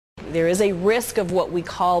there is a risk of what we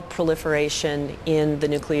call proliferation in the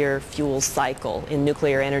nuclear fuel cycle, in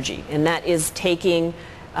nuclear energy, and that is taking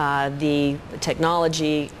the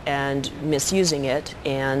technology and misusing it,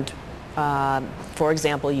 and for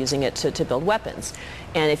example, using it to build weapons.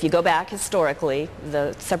 And if you go back historically,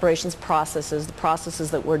 the separations processes, the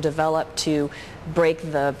processes that were developed to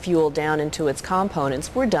break the fuel down into its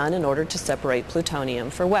components, were done in order to separate plutonium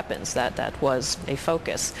for weapons. That was a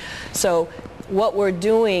focus. So what we're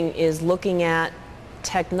doing is looking at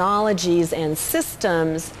technologies and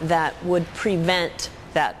systems that would prevent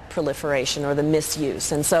that proliferation or the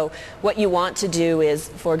misuse. And so what you want to do is,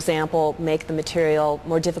 for example, make the material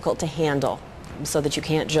more difficult to handle so that you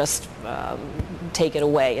can't just take it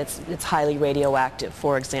away. It's highly radioactive,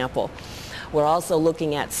 for example. We're also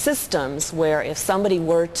looking at systems where if somebody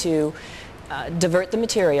were to divert the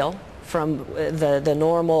material from the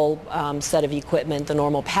normal set of equipment, the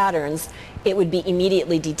normal patterns, it would be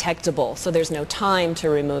immediately detectable, so there's no time to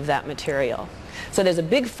remove that material. So there's a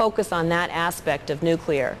big focus on that aspect of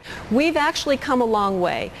nuclear. We've actually come a long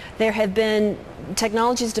way. There have been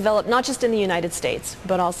technologies developed not just in the United States,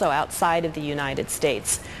 but also outside of the United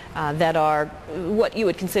States that are what you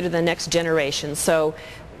would consider the next generation. So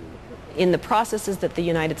in the processes that the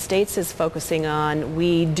United States is focusing on,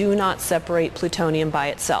 we do not separate plutonium by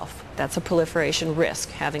itself. That's a proliferation risk,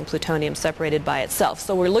 having plutonium separated by itself.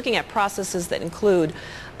 So we're looking at processes that include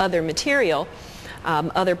other material,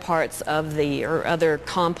 other parts of or other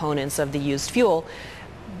components of the used fuel.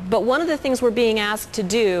 But one of the things we're being asked to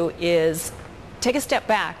do is take a step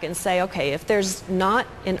back and say, okay, if there's not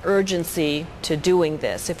an urgency to doing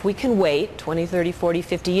this, if we can wait 20, 30, 40,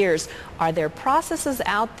 50 years, are there processes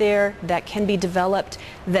out there that can be developed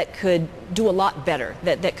that could do a lot better,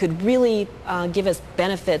 that could really give us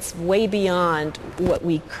benefits way beyond what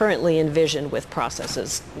we currently envision with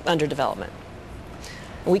processes under development?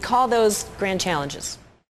 We call those grand challenges.